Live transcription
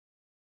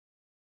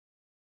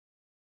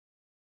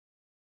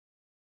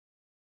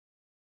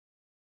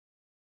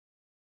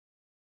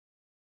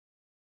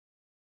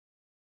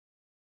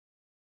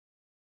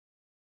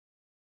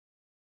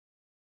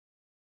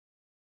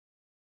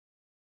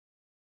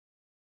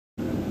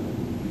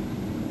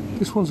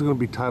This one's going to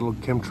be titled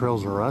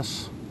Chemtrails Are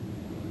Us.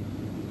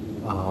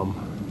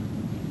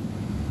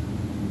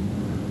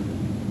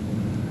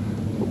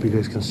 Hope you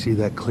guys can see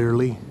that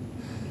clearly.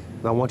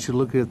 Now I want you to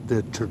look at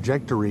the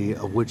trajectory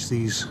of which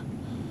these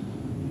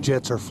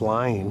jets are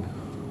flying.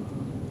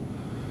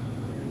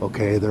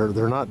 Okay,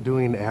 they're not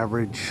doing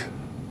average,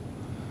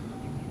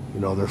 you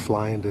know, they're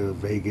flying to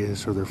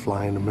Vegas or they're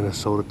flying to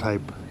Minnesota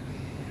type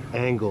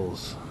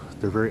angles.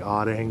 They're very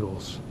odd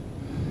angles.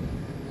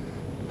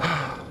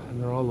 And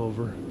they're all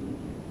over.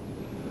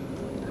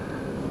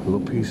 Little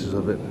pieces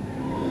of it.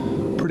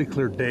 Pretty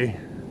clear day.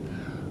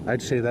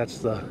 I'd say that's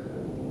the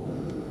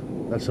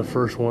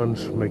first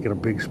ones making a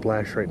big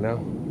splash right now.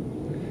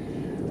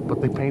 But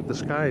they paint the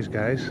skies,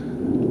 guys.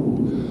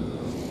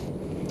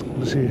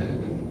 Let's see.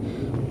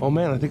 Oh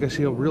man, I think I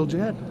see a real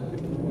jet.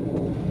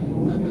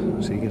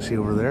 So you can see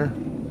over there.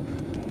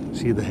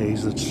 See the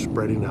haze that's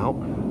spreading out?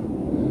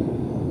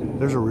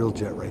 There's a real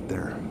jet right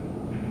there.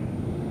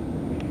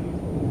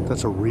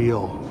 That's a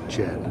real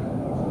jet.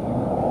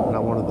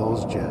 Not one of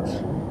those jets.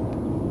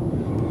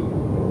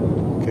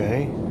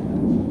 Okay.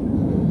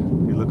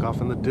 You look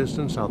off in the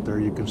distance out there,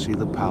 you can see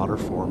the powder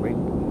forming.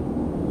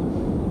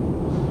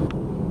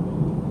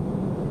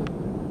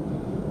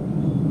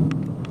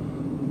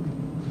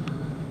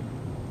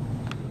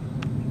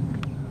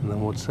 And then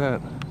what's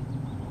that?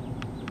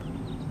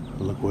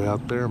 Look way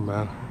out there,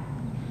 man.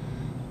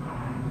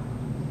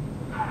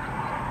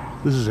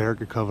 This is Eric,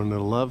 a Covenant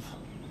of Love,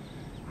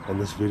 and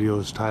this video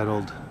is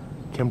titled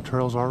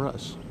Chemtrails Are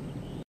Us.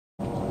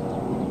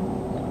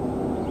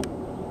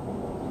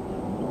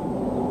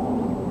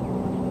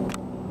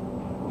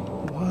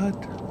 What?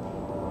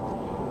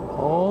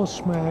 Oh,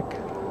 smack.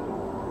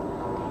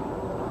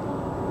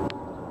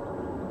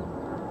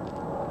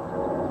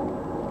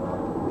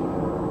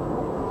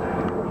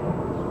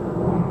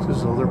 It's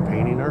as though they're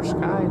painting our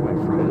sky, my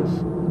friends.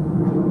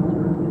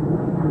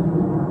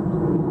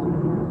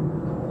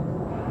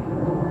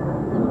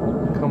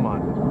 Come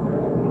on.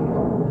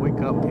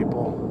 Wake up,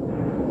 people.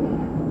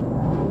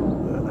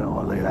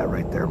 Oh, look at that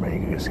right there,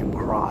 man. You can see him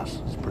cross.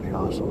 It's pretty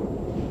awesome.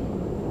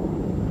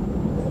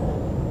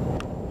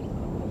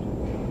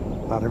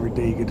 Not every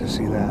day you get to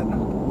see that.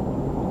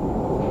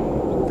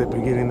 They've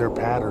been getting their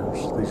patterns.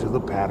 These are the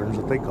patterns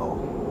that they go.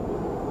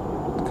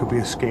 It could be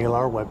a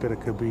scalar weapon.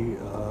 It could be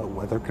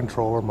weather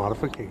control or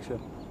modification.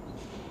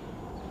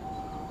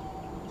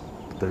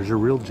 But there's your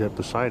real jet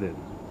beside it.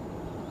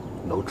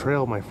 No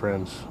trail, my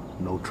friends.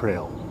 No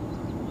trail.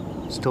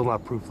 Still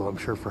not proof, though, I'm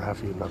sure, for half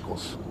of you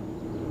knuckles.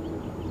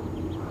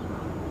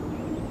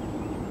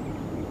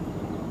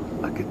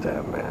 Look at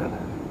that, man.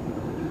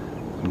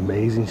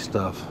 Amazing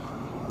stuff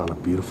on a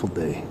beautiful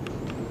day.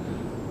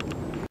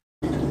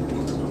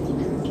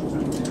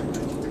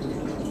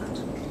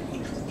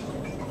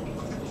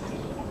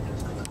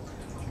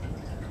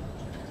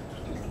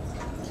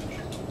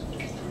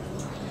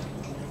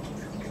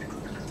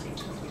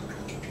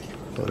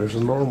 Well, there's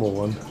a normal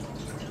one.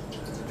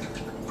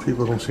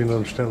 People don't seem to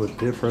understand the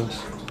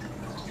difference.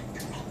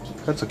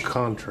 That's a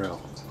contrail.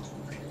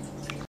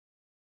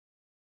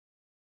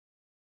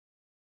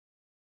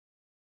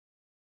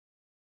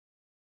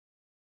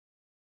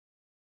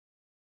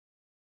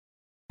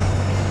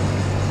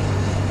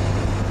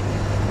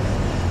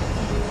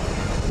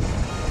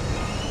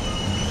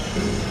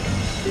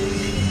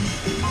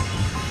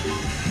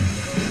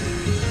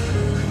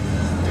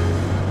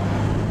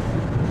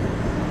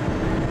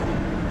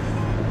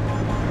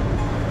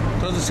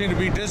 Doesn't seem to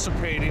be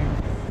dissipating.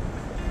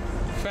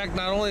 In fact,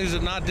 not only is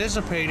it not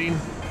dissipating,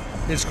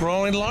 it's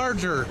growing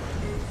larger.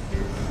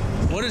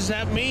 What does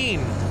that mean?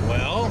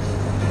 Well,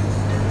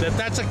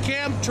 that's a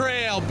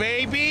chemtrail,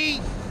 baby.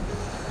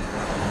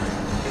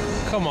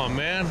 Come on,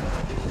 man.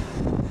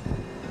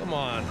 Come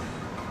on.